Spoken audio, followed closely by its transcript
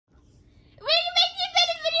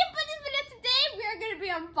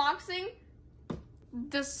unboxing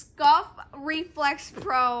the Scuf Reflex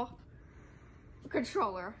Pro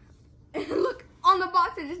controller. And look, on the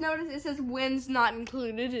box, I just noticed it says winds not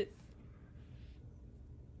included.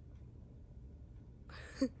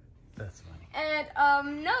 That's funny.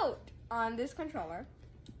 And note on this controller,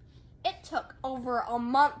 it took over a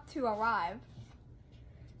month to arrive.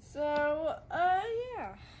 So,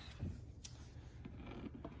 yeah.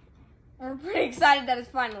 I'm pretty excited that it's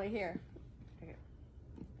finally here. Okay.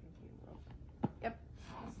 Yep.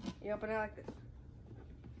 You open it like this.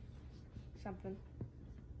 Something.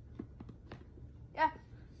 Yeah.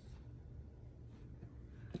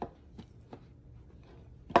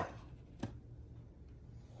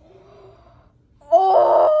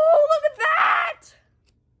 Oh, look at that!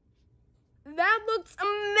 That looks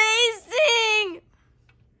amazing!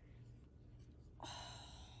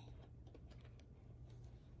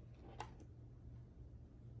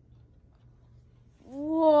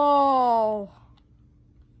 Whoa!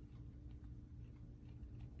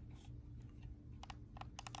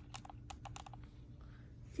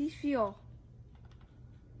 These feel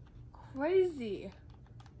crazy.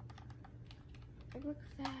 Like, look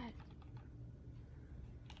at that.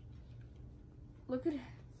 Look at it.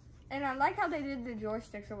 And I like how they did the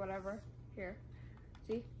joysticks or whatever. Here.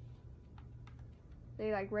 See?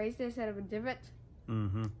 They like raised it instead of a divot.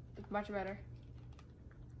 Mm-hmm. It's much better.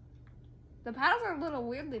 The paddles are a little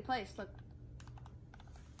weirdly placed. Look.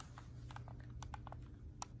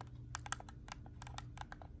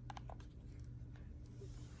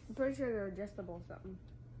 I'm pretty sure they're adjustable or something.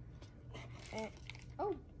 And,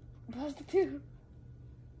 oh, plastic too.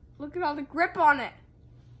 Look at all the grip on it.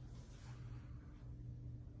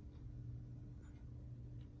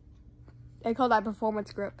 They call that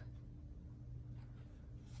performance grip.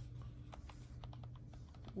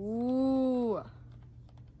 Ooh.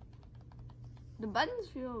 The buttons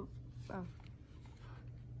feel, oh.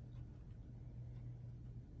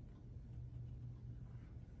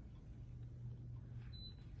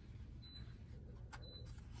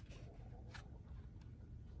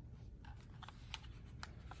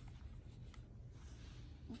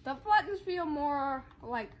 The buttons feel more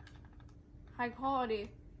like high quality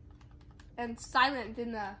and silent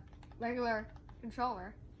than the regular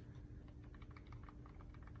controller.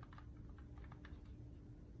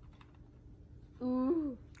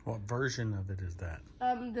 Ooh. What version of it is that?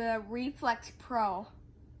 The Reflex Pro.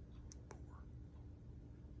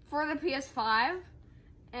 For the PS5.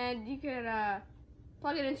 And you could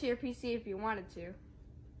plug it into your PC if you wanted to.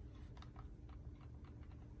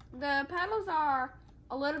 The paddles are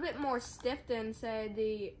a little bit more stiff than, say,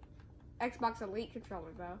 the Xbox Elite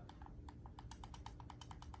controller, though.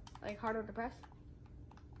 Like, harder to press.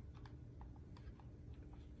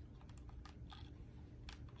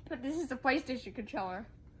 But this is the PlayStation controller.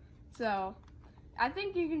 So, I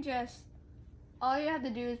think you can just, all you have to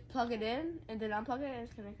do is plug it in, and then unplug it, and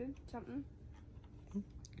it's connected to something. You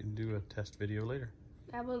can do a test video later.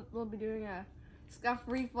 Yeah, we'll be doing a Scuf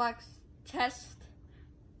Reflex test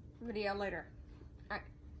video later. Alright.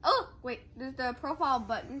 Oh, wait, there's the profile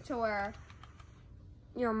button to where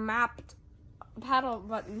your mapped paddle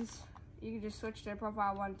buttons, you can just switch to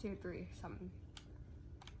profile 1, 2, 3, something.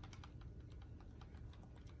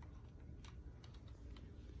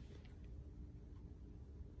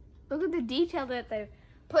 Look at the detail that they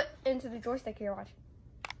put into the joystick here, watch.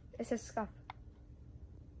 It says Scuf.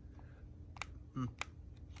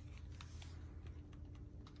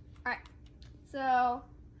 Alright, so,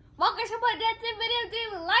 welcome to my dancing video.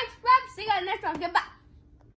 Do like, subscribe, see you guys next time. Goodbye.